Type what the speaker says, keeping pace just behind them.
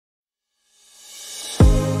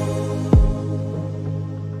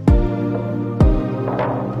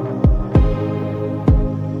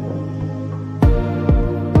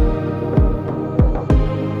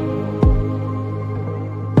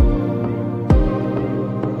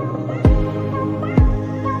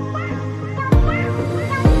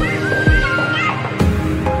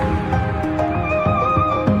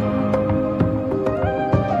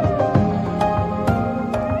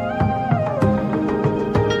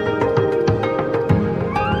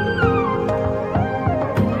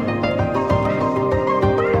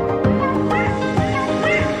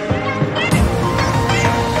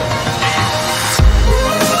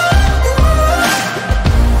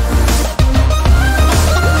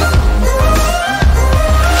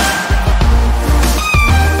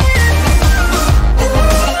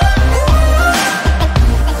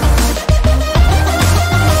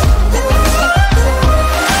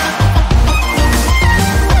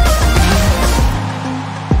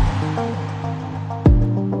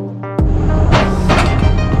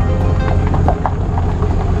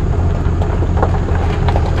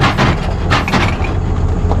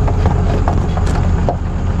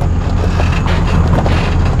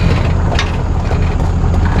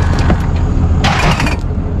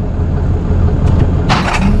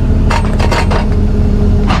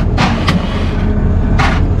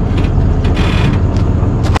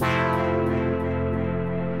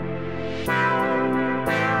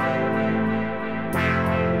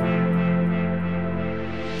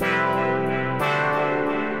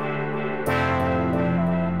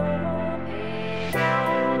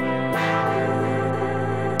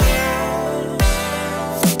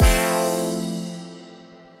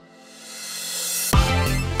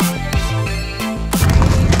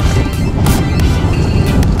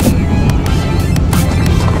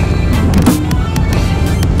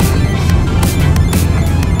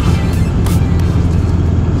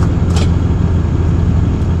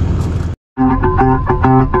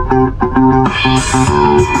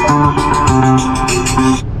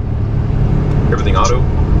Everything auto?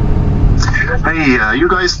 Hey, you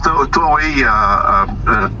guys tow away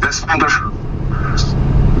Pathfinder?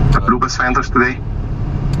 Blue Pathfinder today?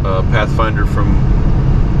 Pathfinder from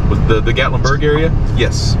the Gatlinburg area?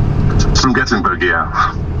 Yes. From Gatlinburg,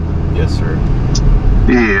 yeah. Yes, sir.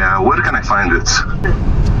 Yeah, where can I find it?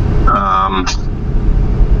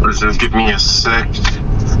 Just give me a sec.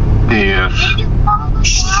 Here.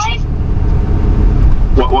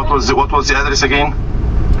 What was the address again?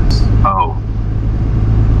 Oh.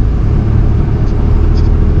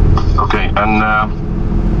 Okay,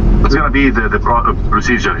 and what's gonna be the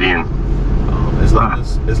procedure, Ian? As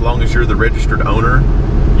long as you're the registered owner,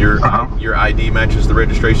 your ID matches the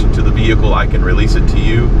registration to the vehicle, I can release it to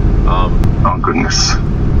you. Oh goodness.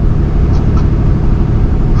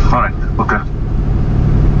 All right. Okay.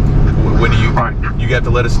 When you got to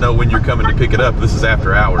let us know when you're coming to pick it up. This is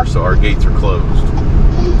after hours, so our gates are closed.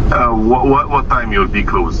 What time you'll be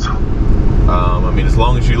closed? I mean, as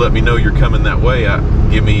long as you let me know you're coming that way,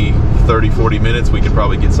 give me 30-40 minutes, we could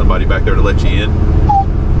probably get somebody back there to let you in.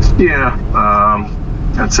 Yeah,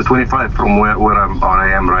 it's a 25 from where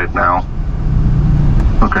I am right now.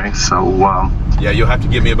 Okay, so yeah, you'll have to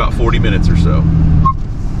give me about 40 minutes or so.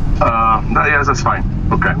 Yeah, that's fine.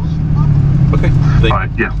 Okay. Okay. All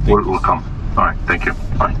right. Yeah, we'll come. All right. Thank you.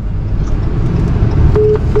 Bye.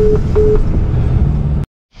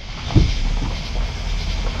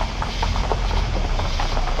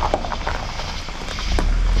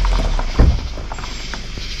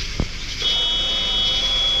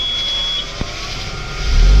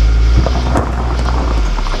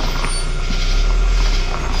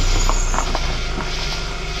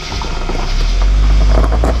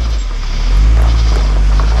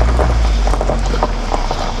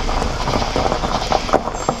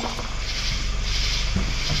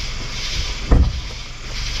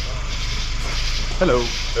 Hello.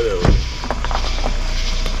 Hello.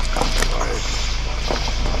 Alright.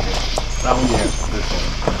 That one, yeah, this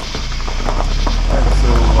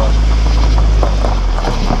one.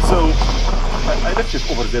 And so I left it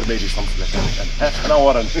over there maybe something like that. And half an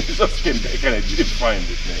hour and just came back and I didn't find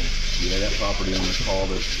it, man. Yeah, that property owner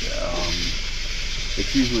called us.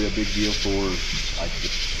 It's usually a big deal for like the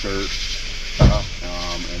church, and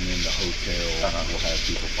then the hotel will have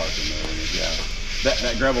people parking there. And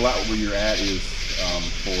that gravel out where you're at is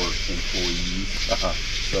for employees.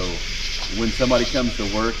 So when somebody comes to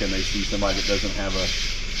work and they see somebody that doesn't have a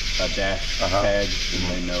dash tag, then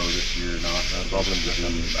they know that you're not problem that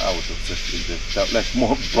I'm out of system. Like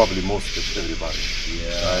probably most of everybody.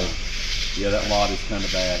 Yeah. Yeah, that lot is kind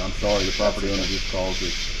of bad. I'm sorry, the property owner just called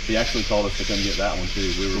us. He actually called us to come get that one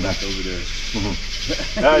too. We were back over there.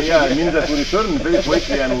 Yeah, I mean that we returned very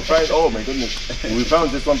quickly and we find, oh my goodness, we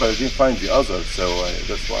found this one but I didn't find the other, so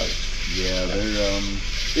that's why. Yeah, they're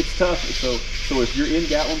it's tough. So if you're in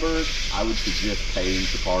Gatlinburg, I would suggest paying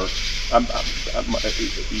to park.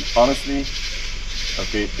 Honestly,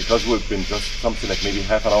 okay, because we've been just something like maybe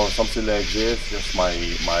half an hour, something like this. Just my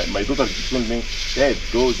daughter told me, Dad,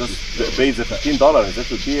 go just pay the $15 and that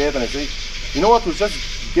would be it. And I say, you know what? We're just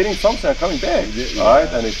getting something and coming back, all right?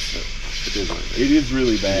 And it is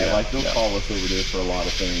really bad. Yeah, like they'll call us over there for a lot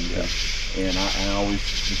of things. And I always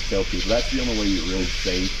just tell people that's the only way you're really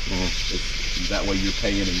safe. Is that way you're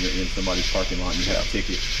paying and you're in somebody's parking lot and you have a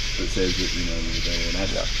ticket that says that you're there. And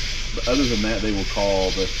that's, but other than that, they will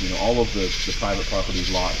call all of the private property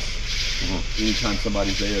lots. Anytime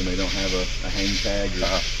somebody's there and they don't have a hang tag,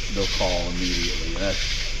 they'll call immediately.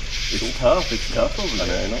 It's tough. It's tough over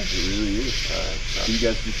there. I know. It really is. So you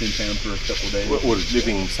guys just in town for a couple of days? We're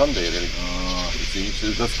leaving Sunday, really. See, so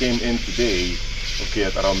it just came in today. Okay,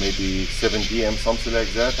 at around maybe 7 p.m. something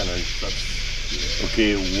like that, and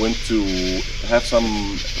went to have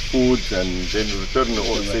some food and then return.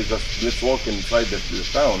 Or say just let's walk inside the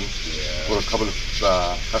town for a couple of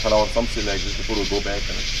half an hour, something like this before we go back.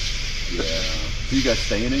 And So you guys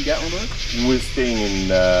staying in Gatlinburg? We're staying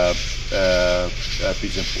in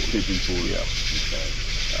Pigeon Pool. Pigeon Pool, yeah. Okay.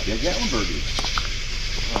 Yeah, Gatlinburg is.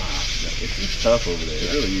 It's tough over there.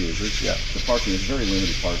 It really is. The parking is very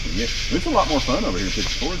limited parking. Yeah, it's a lot more fun over here in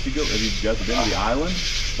Pigeon Pool. Have you guys been to the island?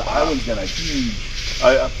 The island's got a huge.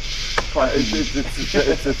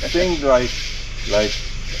 It's a thing like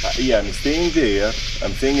I'm staying there.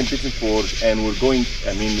 I'm staying in Pigeon Forge, and we're going.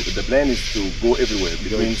 I mean, the plan is to go everywhere.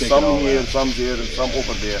 Between some here, some there, and some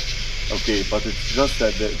over there. Okay, but it's just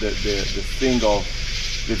that the thing of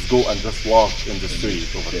let's go and just walk in the street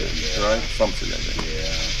over there, right? Something like that.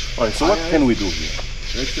 Yeah. All right. So what can we do here?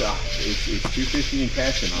 It's $250 in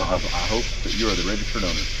cash, and I hope that you are the registered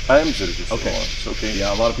owner. I am the registered Okay. owner. It's okay.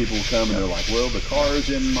 Yeah, a lot of people will come and they're like, well, the car is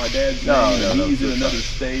in my dad's No, name, no, and no, he's in it's another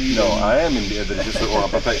not. state. No, and I am in the registered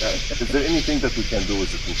owner, but is there anything that we can do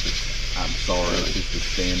with the 250? I'm sorry, it's just the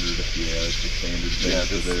standard. Yeah, it's the standard thing. Yeah,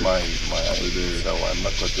 this is my there. so I'm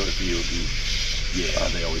not going to go to VOD. Yeah,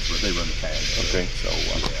 they always run the tag. So, Okay, so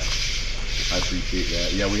yeah, I appreciate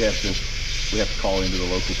that. Yeah, we have to call into the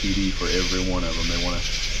local PD for every one of them. They want to,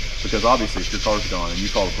 because obviously if your car's gone and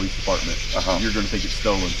you call the police department, you're going to think it's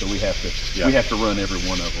stolen. So we have to run every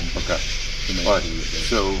one of them. okay. To make All right.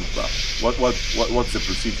 sure that So what's the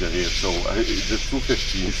procedure here? So the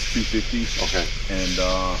 250. it's $250. Okay. And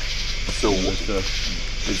So it's,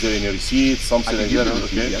 is there any receipt, I something can like give that? you a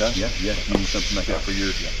receipt, Okay. yeah. You need something like that for your.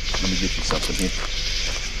 Let me get you something here.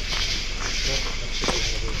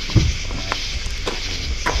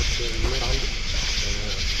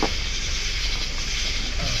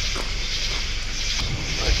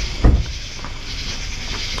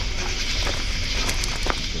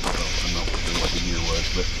 I'm not sure what the year was,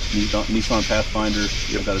 but Nissan Pathfinder.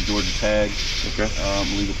 You've got a Georgia tag. Okay.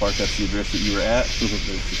 Legal Park. That's the address that you were at. There's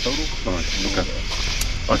the total. All right. Okay.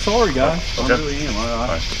 I'm sorry, guys. Okay. I really am.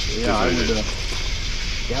 Alright. Yeah, I would.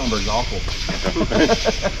 Gatlinburg's awful.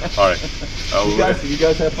 All right. You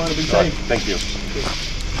guys have fun and be safe. Thank you.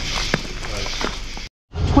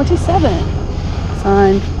 27.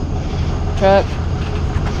 Signed. Truck.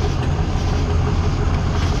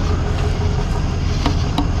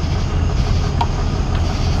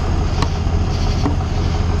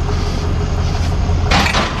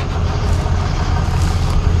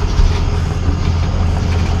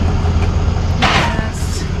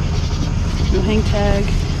 Yes. No hang tag.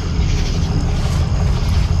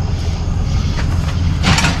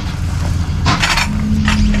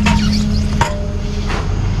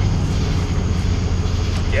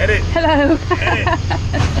 Get it? Hello.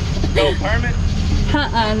 No permit?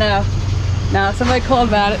 No. No, somebody called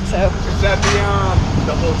about it, so. Is that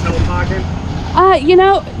the hotel parking? You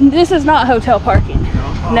know, this is not hotel parking.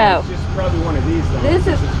 Oh, No. It's just probably one of these though. This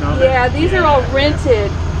is, not yeah, these are all rented.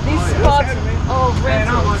 These Oh, yeah. spots Listen, man. all Hey,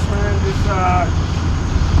 not much, rented. man.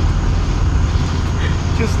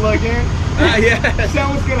 Just looking. Yeah.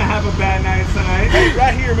 Someone's gonna have a bad night tonight. Hey,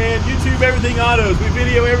 right here, man. YouTube Everything Autos. We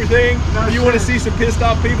video everything. No If you want to shit. see some pissed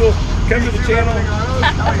off people, come to the YouTube channel. everything on those?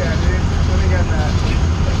 Oh yeah, dude. Let me get that.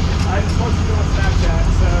 I just want you on Snapchat,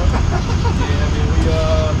 so. Yeah, I mean, we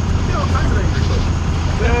you know, kinds of angry folks.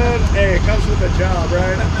 Dude, hey, it comes with a job,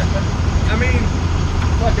 right? I mean,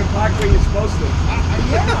 fucking park where you're supposed to.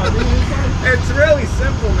 Yeah, I mean, it's like, It's really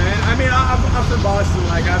simple, man. I mean, I'm from Boston.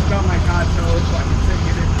 Like, I've got my car towed, fucking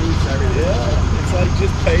ticketed, boots, everything. yeah, it's like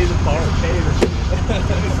just pay the part. Pay the shit.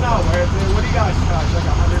 It's not worth it. What do you guys charge? Like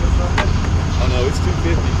 100 or something? Oh no, it's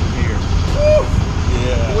 250 from here. Woo!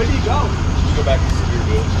 Yeah. Where do you go? You go back to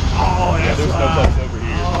Sevierville. Oh, Yeah, that's there's no wild. place over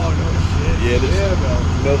here. Oh, no shit. Yeah, there's bro.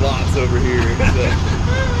 no lots over here.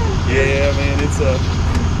 Yeah, man, it's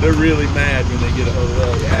they're really mad when they get a hold of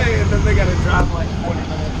us. Hey, and then they gotta drive like 40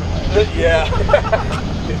 minutes away. Yeah.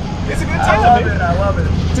 It's a good I time, love man. it. I love it.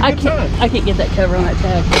 It's a I good time. can't get that cover on that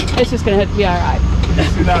tag. It's just gonna have to be all right.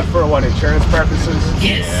 Do that for what, insurance purposes?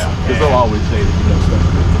 Yes. Because they'll always say that you know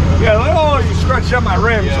stuff. Yeah, like, oh, you scratched up my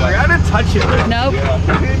rims. Yeah. Like, I didn't touch it. Nope. I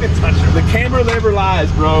didn't even touch it. The camera never lies,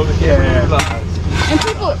 bro. The camera Yeah. never lies. And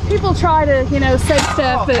people try to, you know, say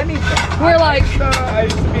stuff, but anything. we're like, I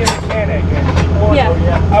used to be a mechanic. And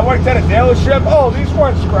Yeah. I worked at a dealership. Oh, these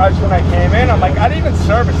weren't scratched when I came in. I'm like, I didn't even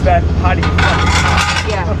service that. How do you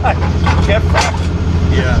yeah. get fucked?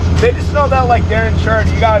 Yeah. They just know that like they're insured.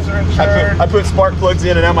 You guys are insured. I put spark plugs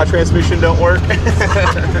in and now my transmission don't work.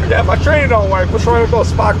 Yeah, my trainer don't work. What's wrong with those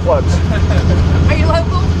spark plugs? Are you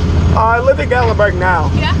local? I live in Gatlinburg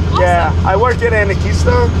now. Yeah. Awesome. Yeah, I work at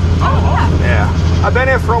Anakesto. Oh Yeah, I've been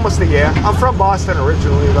here for almost a year. I'm from Boston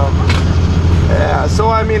originally though. Yeah, so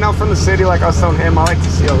I mean, I'm from the city like I was telling him. I like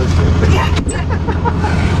to see all this shit.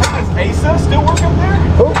 Is Asa still work up there?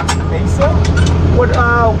 Who? Asa? What,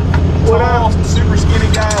 Tall, super skinny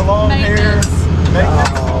guy, long hair. Maintenance.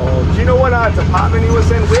 Do you know what department he was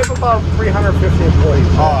in? We have about 350 employees.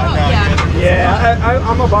 Oh, I know. yeah. Yeah,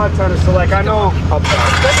 I'm a bartender, so like I know.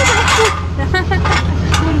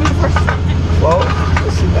 Well,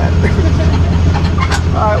 we'll see that.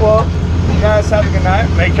 All right, well, you guys have a good night.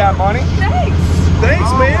 Make that money. Thanks.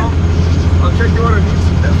 Thanks, man. I'll check you out on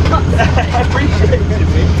YouTube. I appreciate it,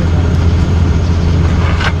 man.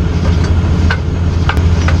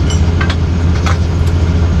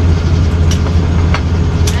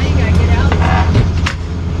 Now you gotta get out.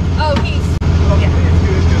 Oh, he's.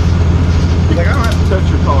 Like, I don't have to touch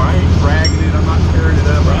your car. I ain't dragging it. I'm not tearing it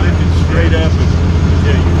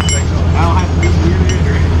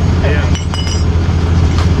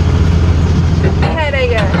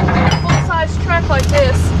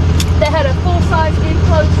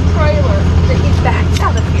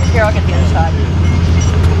side.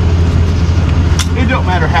 It don't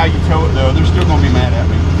matter how you tow it though, they're still gonna be mad at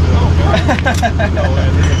me.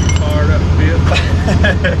 Fired up a bit.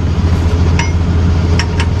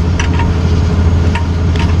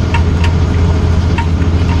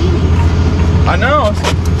 I know, it's a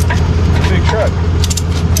big truck.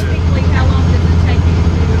 Typically, how long does it take you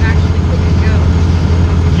to actually cook and go?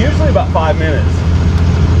 Usually about 5 minutes.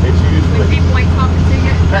 It's When usually. people ain't talking to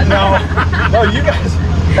you? No, no, you guys.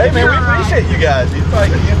 Hey man, we appreciate you guys. It's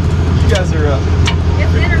like you guys are.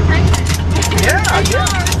 It's entertainment.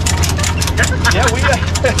 Yeah, we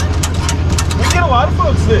get a lot of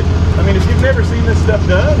folks that. I mean, if you've never seen this stuff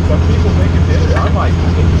done, some people think it did. I'm like,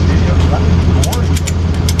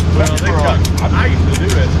 Well, I used to do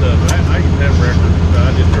that stuff. I used to have records.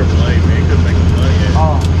 I did AAA, man. Couldn't make no money at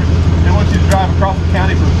it. They want you to drive across the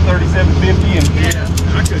county for $37.50 and.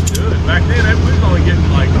 Yeah, I couldn't do it. Back then, we was only getting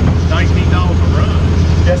like $19 a run.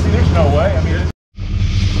 Yeah, see, there's no way. I mean.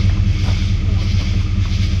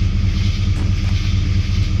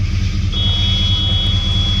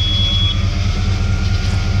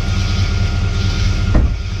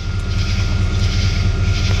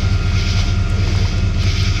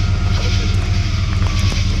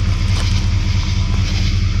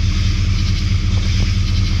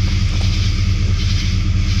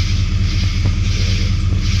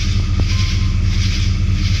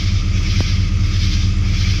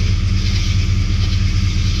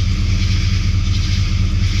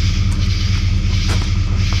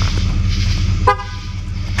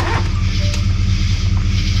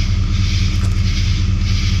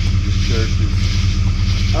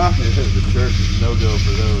 The church is no-go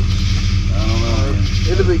for those. I don't know.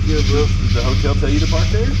 It'll be good, bro. Did the hotel tell you to park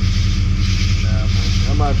there? Nah, man.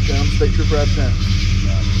 I'm out of town. I'm state trooper out of town.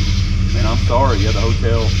 Man, I'm sorry. Yeah, the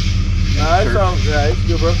hotel. Nah, it's all right. It's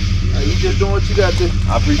good, bro. You just doing what you got to.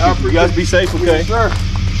 I appreciate you. You guys be safe, okay? Yes, sir.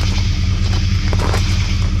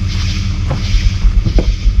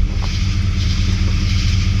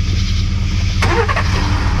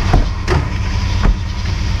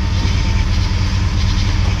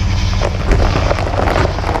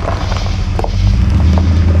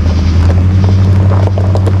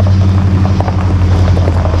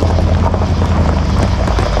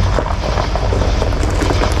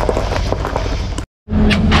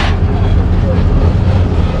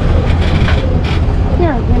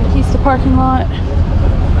 Parking lot.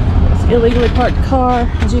 It's illegally parked car.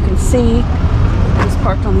 As you can see, it's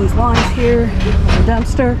parked on these lines here. The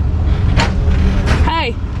dumpster.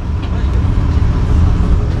 Hey!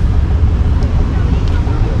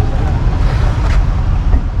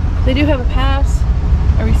 They do have a pass,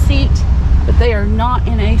 a receipt, but they are not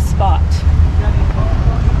in a spot.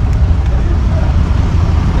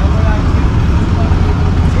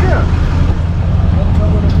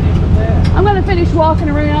 I'm gonna finish walking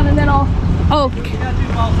around and then I'll. Oh.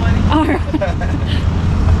 All right.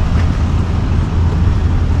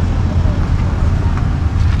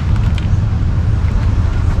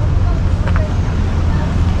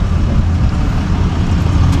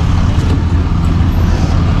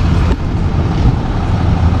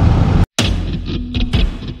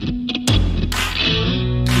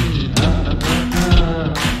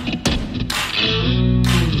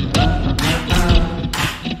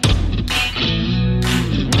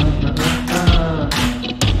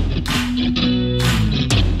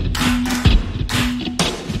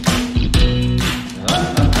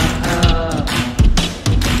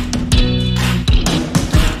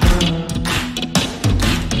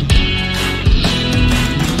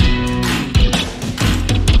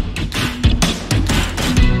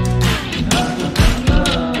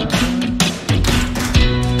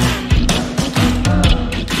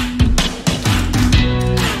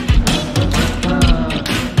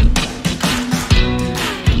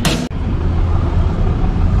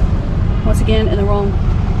 Again in the wrong.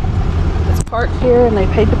 It's parked here and they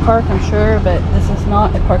paid to park, I'm sure, but this is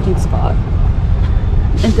not a parking spot.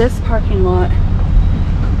 In this parking lot,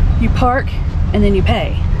 you park and then you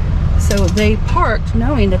pay. So they parked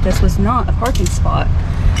knowing that this was not a parking spot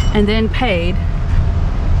and then paid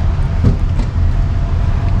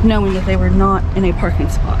knowing that they were not in a parking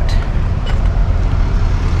spot.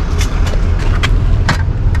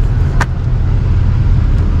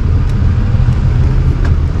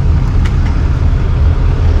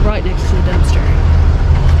 Right next to the dumpster.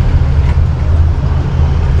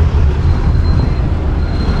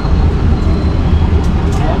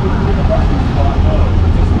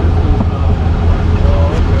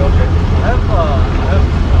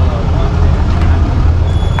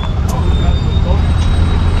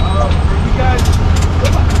 You guys,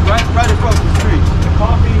 right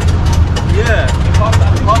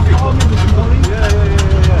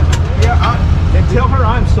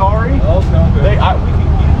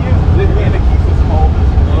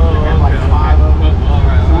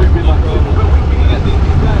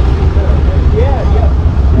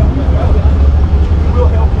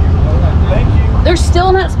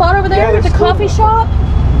spot over there? Yeah, The there's two of coffee them. shop?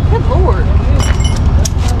 Good lord.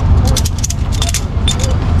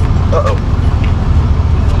 Uh-oh.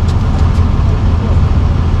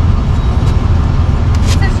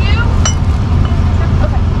 Is this you?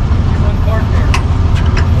 Okay.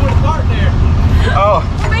 Oh.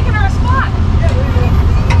 We're making her a spot.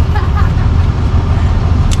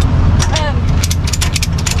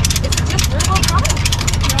 Is it just real drive?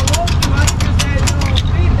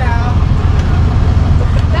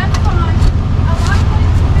 That's fine. A lot of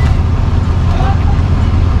places do. A lot of places do.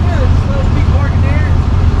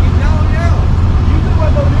 Usually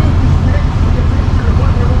what they'll do is just take a picture of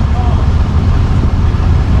what they want to call.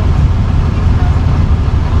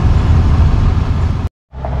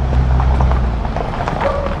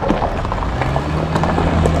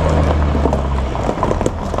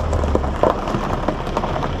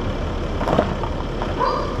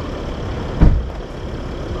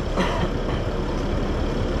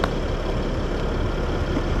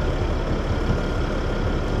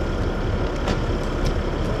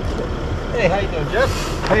 Hey, how you doing, Jeff?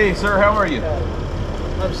 Hey, sir, how are you?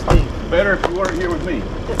 I'm Steve. Better if you weren't here with me.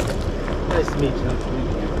 Nice to meet you.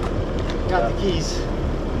 Got the keys.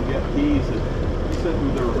 You got keys. You said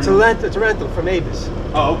they were It's a rental from Avis.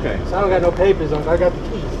 Oh, okay. So I don't got no papers on it. I got the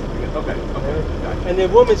keys. Okay. Gotcha. And the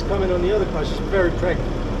woman's coming on the other car. She's very pregnant.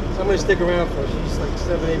 So I'm going to stick around for her. She's like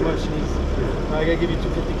 7, 8 months. She needs. I got to give you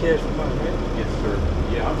 $250 cash for mine, right? Yes, sir.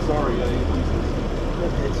 Yeah, I'm sorry. I didn't use this.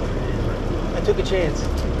 Okay, it's all right. I took a chance.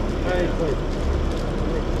 I ain't played.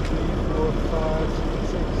 3, 4, 5,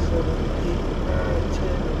 6, 7, 8, 9, 10,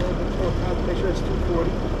 11, 12. I'll make sure it's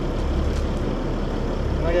 240.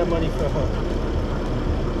 And I got money for her.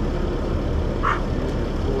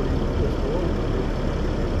 40, 50.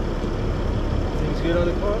 Things good on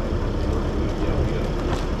the car?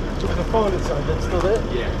 The phone inside, that's still there?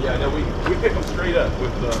 Yeah. No, we pick them straight up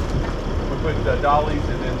with we put dollies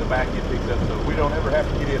and then the back end picks up, so we don't ever have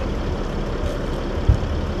to get in them.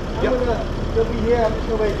 I'm gonna, they'll be here. I'm just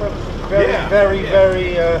gonna wait for her. She's very, Yeah.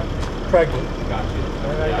 very pregnant. Gotcha.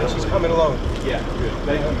 And she's coming along. Yeah, good.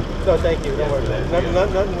 Thank you. No, thank you. Don't worry. that,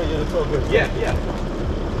 Nothing with you. It's all good. Yeah.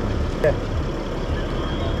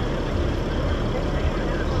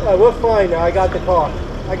 We're fine now. I got the car.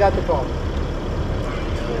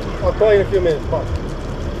 I'll call you in a few minutes. Bye.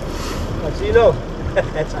 So you know.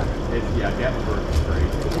 That's all right. Gatlinburg is great.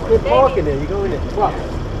 There's a good parking there. You go in there. What?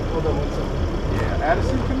 Hold on 1 second. Yeah,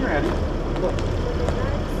 Addison, come here, Addie.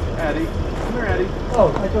 Addie, come here, Addie.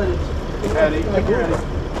 Oh, I thought it was. Addie, come here,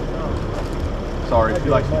 Addie. Sorry, she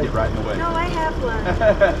likes to get right in the way. No, I have one. I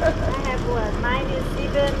have one. Mine is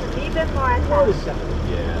even more attached.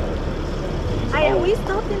 Yeah. We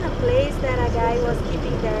stopped in a place that a guy was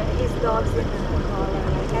keeping his dogs in a collar.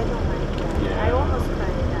 Like, I don't like that. Yeah. I almost cut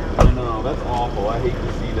it out. I know, that's awful. I hate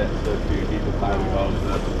to see that stuff too. People tie their dogs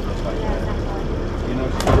up and stuff like Yes, that. I know. You know,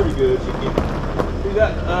 she's pretty good. She keeps. See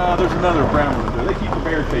that? There's another brown one there. They keep the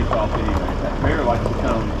bear chase off anyway. That bear likes to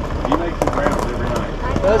come. He makes some rounds every night.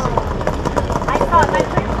 I know. I thought my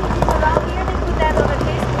friends around here, they put that on the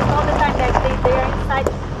Facebook all the time. That they are inside.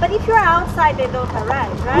 But if you're outside, they don't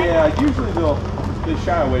arrive, right? Yeah, usually they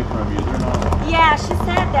shy away from you. They're not. Yeah, she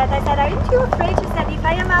said that. I said, aren't you afraid? She said, if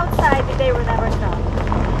I am outside, they will never come.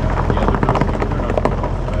 Yeah, they're not too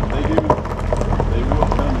off. They do. They will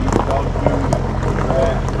come eat the dog's food.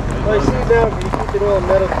 Well, you see now, you keep it all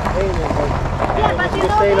metal containers. Yeah, but you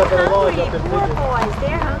know, they're hungry. Poor boys,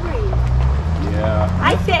 they're hungry. Yeah.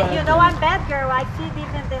 I feed, you know, I'm bad girl. I feed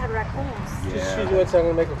even the raccoons. Just shoot you one second,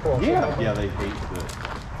 I'm gonna make a call. Yeah, they hate the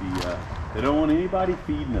they don't want anybody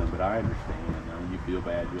feeding them, but I understand. You know, you feel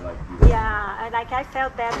bad. You're like, Yeah, like I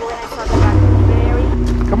felt bad when I saw the raccoon.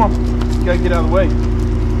 Very. come on, you gotta get out of the way.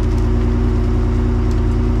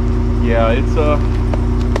 Yeah, it's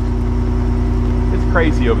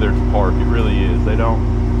crazy over there at the park. It really is. They don't.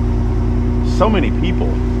 So many people.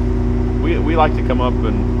 We like to come up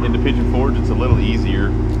and into Pigeon Forge. It's a little easier.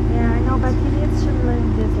 Yeah, I know, but he needs to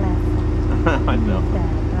learn this lesson. I know.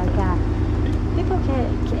 Like people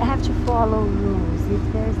have to follow rules.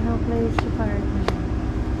 If there's no place to park,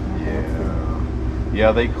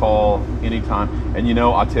 Yeah, they call anytime. And you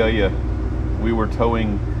know, I'll tell you, we were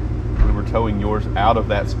towing yours out of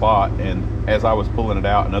that spot, and as I was pulling it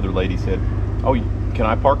out, another lady said, "Oh, can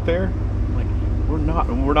I park there?" I'm like,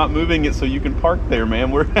 we're not moving it so you can park there,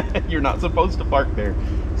 ma'am. You're not supposed to park there.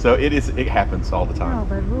 So it happens all the time. No,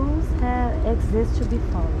 but rules exist to be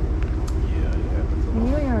followed. Yeah. In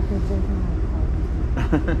New York, it doesn't.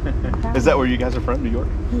 Is that where you guys are from, New York?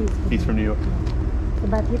 He's from New York.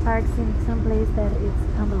 But he parks in some place that it's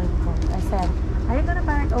unbelievable. I said, are you gonna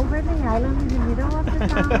park over the island in the middle of the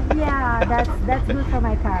Yeah, that's good for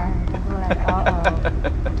my car. We're like,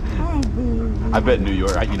 Hi, baby. I bet New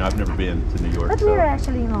York. I've never been to New York. But so. we're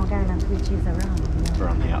actually in Long Island, which is around. We're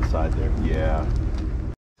on the outside there. Yeah.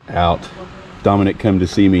 Out. Dominic come to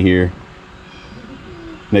see me here.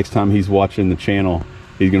 Next time he's watching the channel,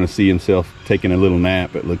 he's going to see himself taking a little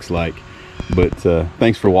nap, it looks like. But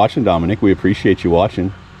thanks for watching, Dominic. We appreciate you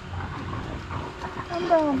watching. I'm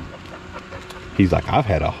done. He's like, I've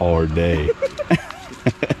had a hard day.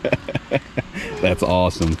 That's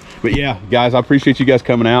awesome. But yeah, guys, I appreciate you guys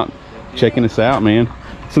coming out, checking us out, man.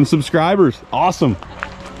 Some subscribers. Awesome.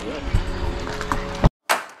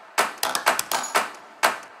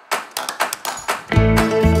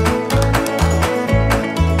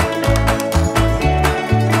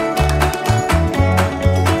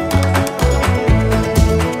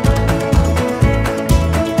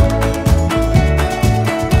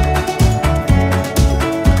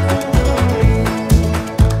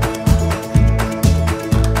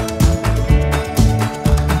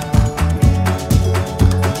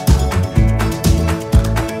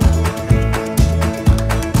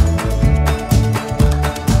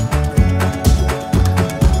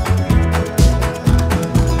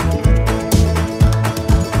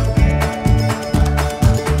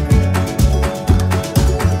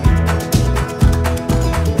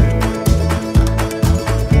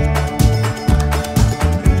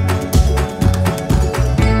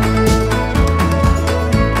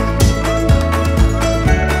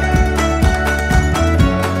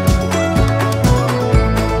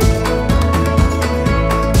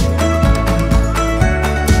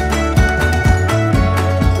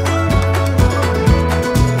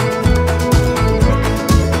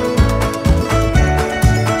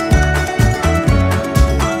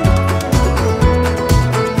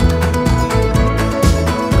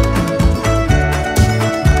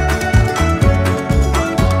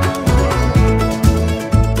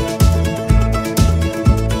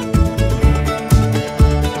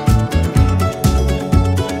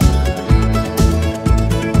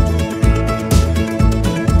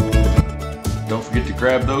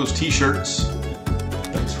 Grab those t-shirts.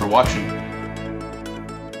 Thanks for watching.